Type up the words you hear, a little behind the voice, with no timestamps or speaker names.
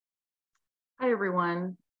Hi,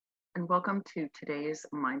 everyone, and welcome to today's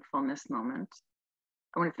mindfulness moment.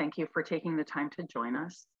 I want to thank you for taking the time to join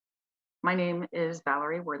us. My name is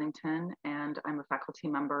Valerie Worthington, and I'm a faculty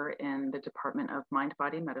member in the Department of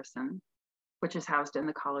Mind-Body Medicine, which is housed in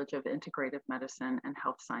the College of Integrative Medicine and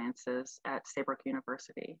Health Sciences at Saybrook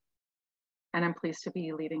University. And I'm pleased to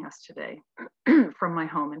be leading us today from my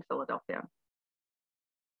home in Philadelphia.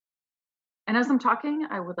 And as I'm talking,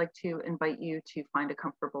 I would like to invite you to find a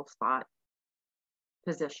comfortable spot,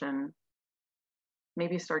 position,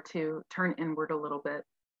 maybe start to turn inward a little bit.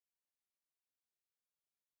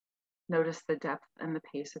 Notice the depth and the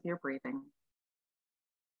pace of your breathing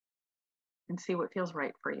and see what feels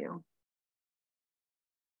right for you.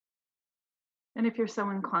 And if you're so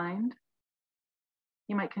inclined,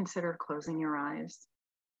 you might consider closing your eyes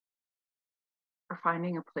or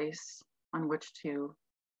finding a place on which to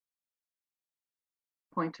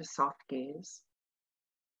point a soft gaze.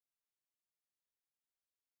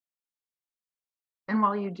 And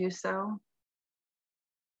while you do so,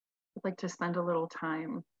 I'd like to spend a little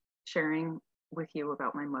time sharing with you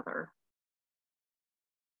about my mother.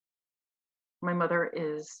 My mother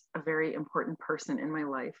is a very important person in my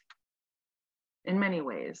life in many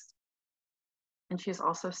ways. And she's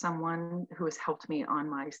also someone who has helped me on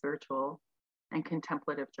my spiritual and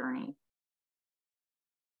contemplative journey.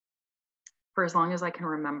 For as long as I can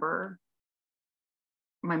remember,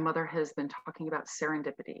 my mother has been talking about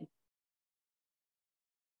serendipity.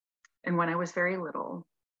 And when I was very little,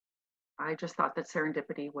 I just thought that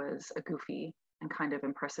serendipity was a goofy and kind of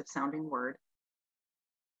impressive sounding word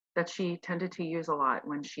that she tended to use a lot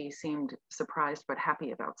when she seemed surprised but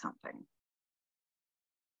happy about something.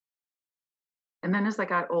 And then as I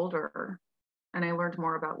got older and I learned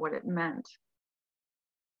more about what it meant,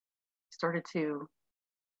 I started to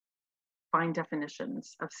find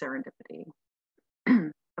definitions of serendipity,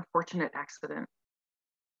 a fortunate accident,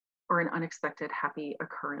 or an unexpected happy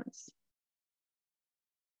occurrence,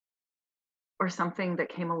 or something that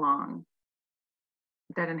came along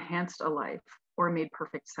that enhanced a life or made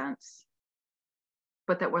perfect sense,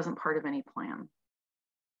 but that wasn't part of any plan.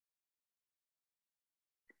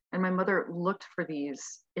 And my mother looked for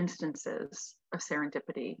these instances of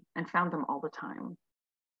serendipity and found them all the time.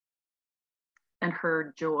 And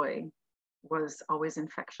her joy was always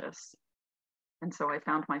infectious. And so I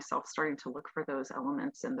found myself starting to look for those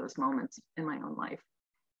elements and those moments in my own life.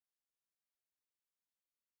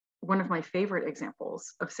 One of my favorite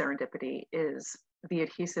examples of serendipity is the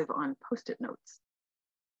adhesive on Post-it notes,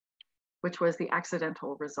 which was the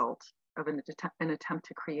accidental result of an attempt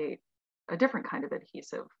to create a different kind of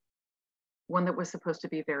adhesive, one that was supposed to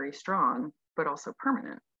be very strong, but also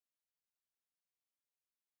permanent.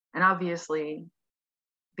 And obviously,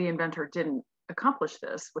 the inventor didn't accomplish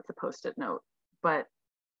this with the Post-it note, but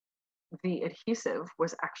the adhesive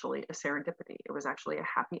was actually a serendipity. It was actually a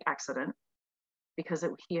happy accident because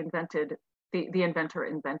the inventor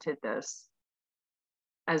invented this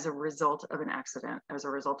as a result of an accident, as a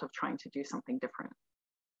result of trying to do something different.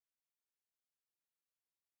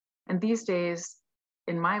 And these days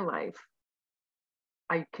in my life,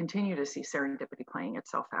 I continue to see serendipity playing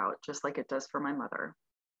itself out, just like it does for my mother.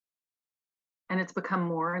 And it's become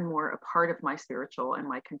more and more a part of my spiritual and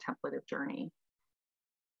my contemplative journey.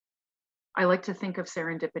 I like to think of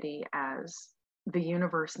serendipity as the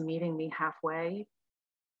universe meeting me halfway,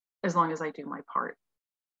 as long as I do my part.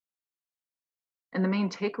 And the main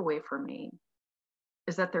takeaway for me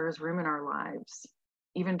is that there is room in our lives,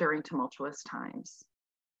 even during tumultuous times,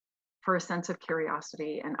 for a sense of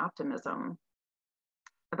curiosity and optimism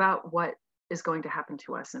about what is going to happen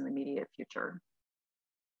to us in the immediate future.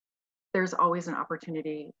 There's always an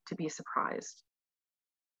opportunity to be surprised.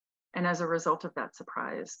 And as a result of that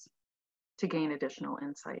surprise, to gain additional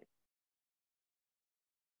insight.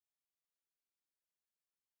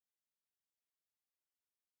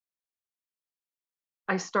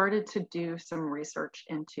 I started to do some research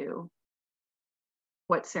into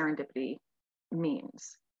what serendipity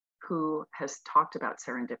means, who has talked about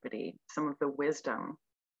serendipity, some of the wisdom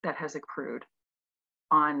that has accrued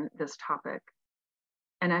on this topic.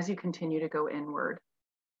 And as you continue to go inward,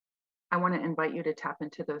 I want to invite you to tap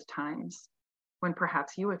into those times when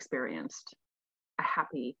perhaps you experienced a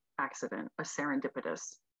happy accident, a serendipitous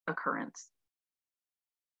occurrence.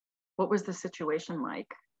 What was the situation like?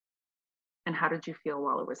 And how did you feel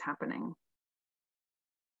while it was happening?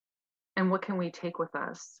 And what can we take with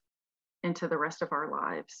us into the rest of our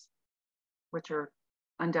lives, which are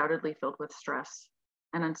undoubtedly filled with stress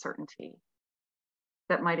and uncertainty,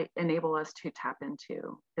 that might enable us to tap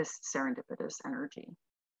into this serendipitous energy?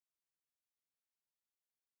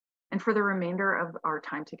 And for the remainder of our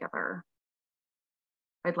time together,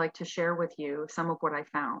 I'd like to share with you some of what I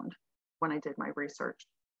found when I did my research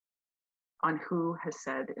on who has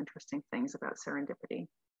said interesting things about serendipity.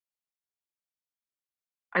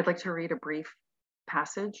 I'd like to read a brief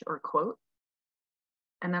passage or quote,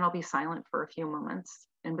 and then I'll be silent for a few moments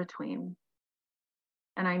in between.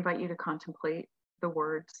 And I invite you to contemplate the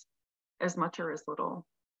words as much or as little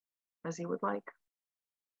as you would like.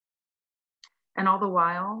 And all the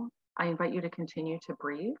while, I invite you to continue to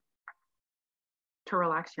breathe, to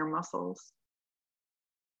relax your muscles,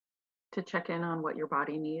 to check in on what your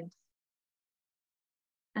body needs,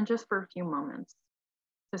 and just for a few moments,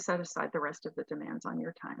 to set aside the rest of the demands on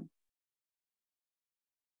your time.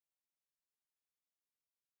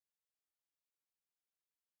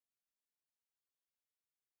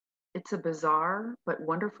 It's a bizarre but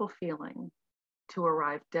wonderful feeling to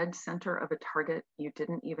arrive dead center of a target you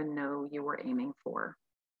didn't even know you were aiming for.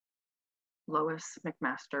 Lois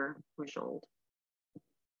McMaster Bujold.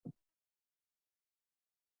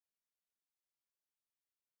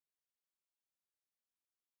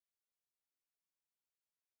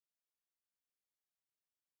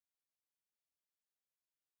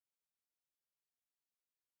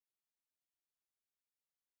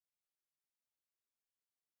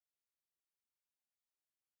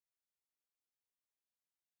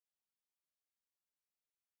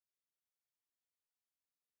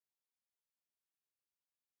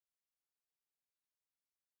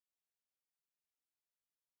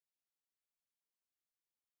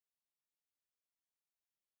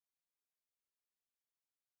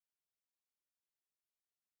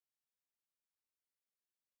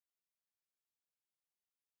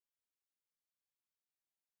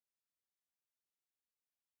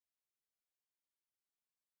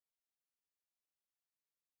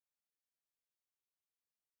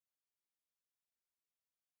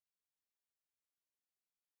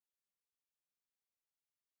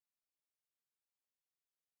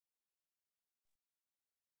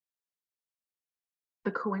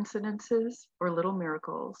 The coincidences or little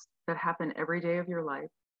miracles that happen every day of your life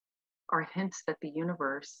are hints that the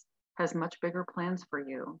universe has much bigger plans for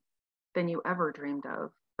you than you ever dreamed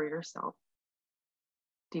of for yourself.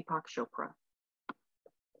 Deepak Chopra.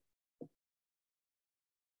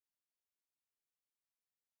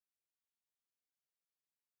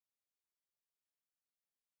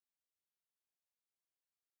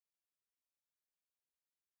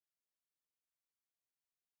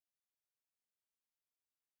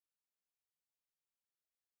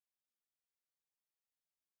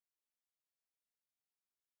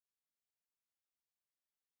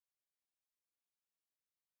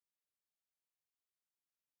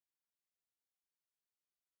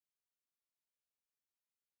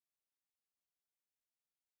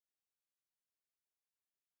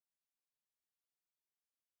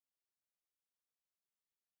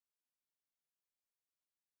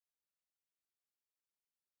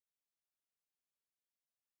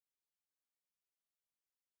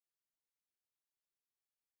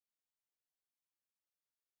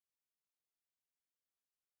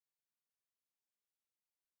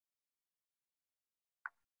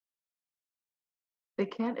 They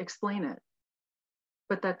can't explain it,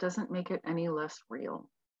 but that doesn't make it any less real.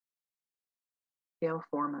 Gail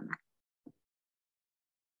Foreman.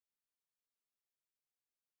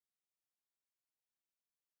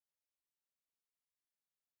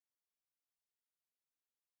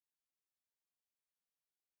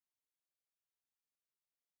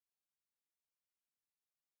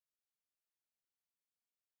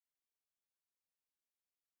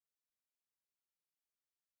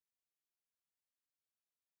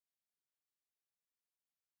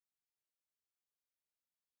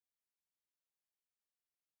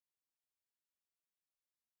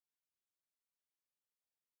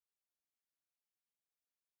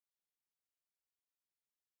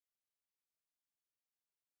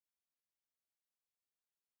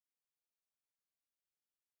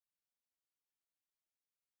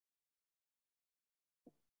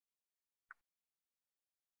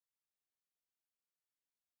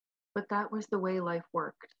 But that was the way life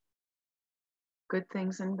worked. Good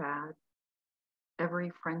things and bad,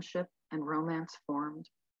 every friendship and romance formed,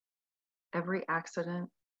 every accident,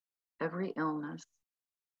 every illness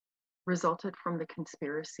resulted from the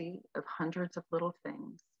conspiracy of hundreds of little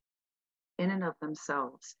things, in and of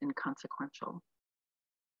themselves inconsequential.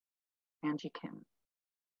 Angie Kim.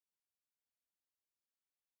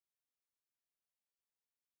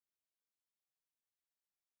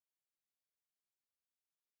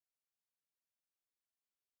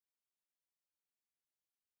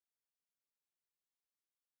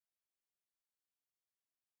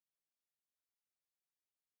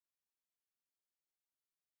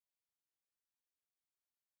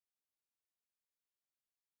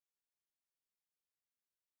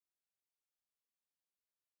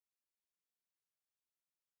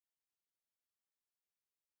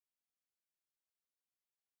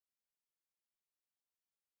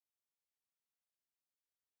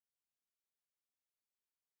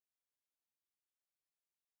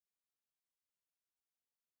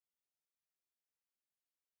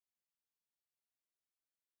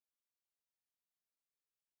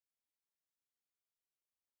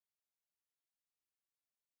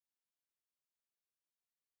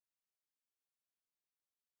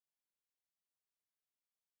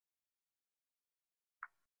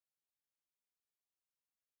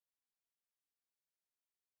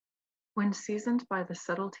 When seasoned by the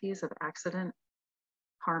subtleties of accident,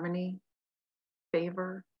 harmony,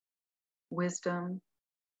 favor, wisdom,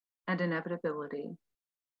 and inevitability,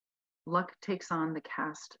 luck takes on the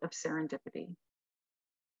cast of serendipity.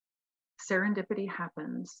 Serendipity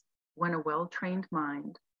happens when a well-trained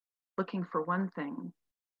mind, looking for one thing,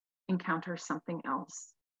 encounters something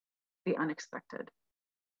else, the unexpected.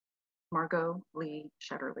 Margot Lee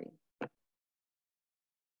Shetterly.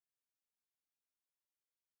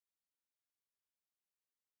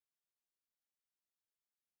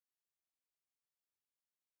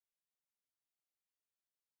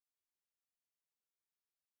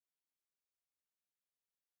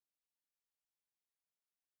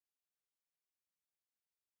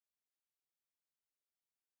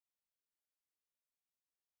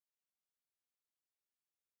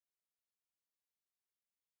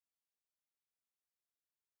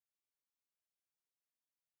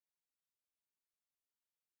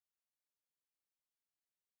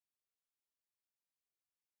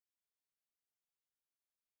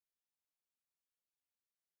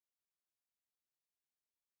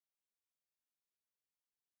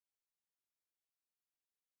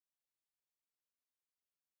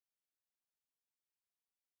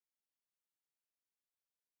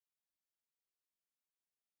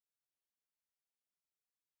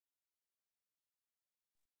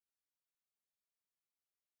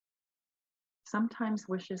 Sometimes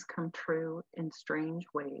wishes come true in strange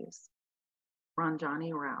ways.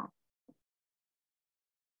 Ranjani Rao.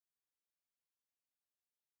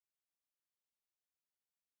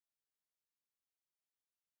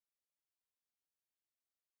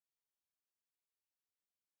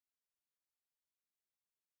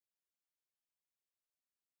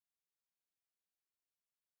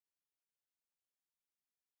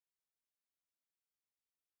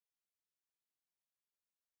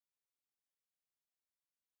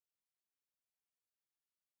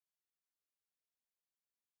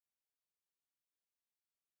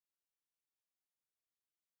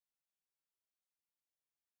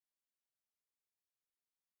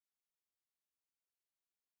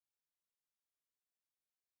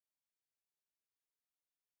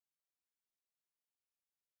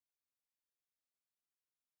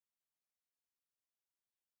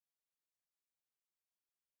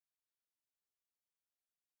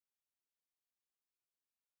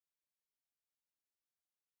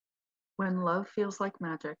 When love feels like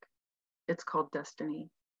magic, it's called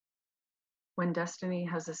destiny. When destiny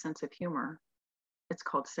has a sense of humor, it's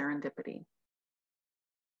called serendipity.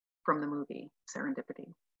 From the movie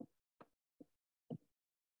Serendipity.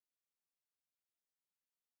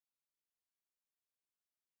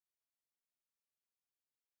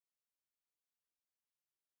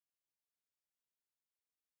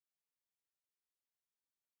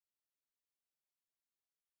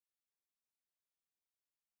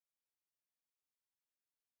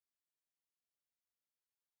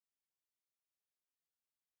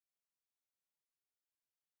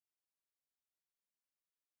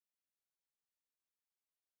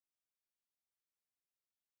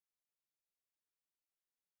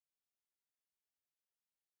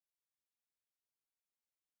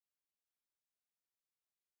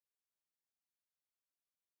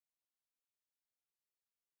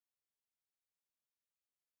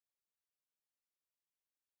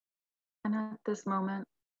 And at this moment,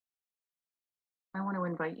 I want to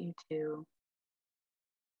invite you to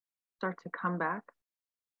start to come back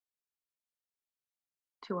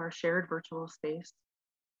to our shared virtual space.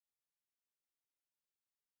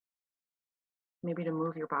 Maybe to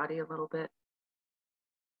move your body a little bit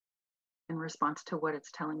in response to what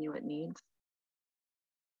it's telling you it needs.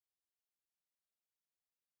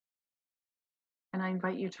 And I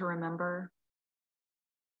invite you to remember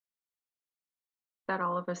that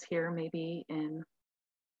all of us here may be in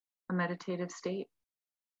a meditative state.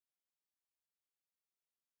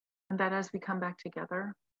 And that as we come back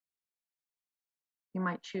together, you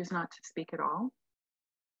might choose not to speak at all.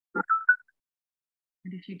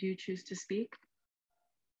 And if you do choose to speak,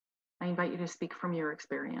 I invite you to speak from your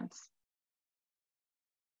experience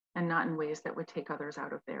and not in ways that would take others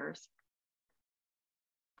out of theirs.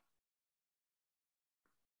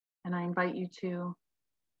 And I invite you to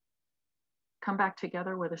come back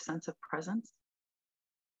together with a sense of presence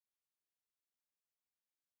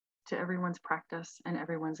to everyone's practice and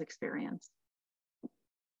everyone's experience.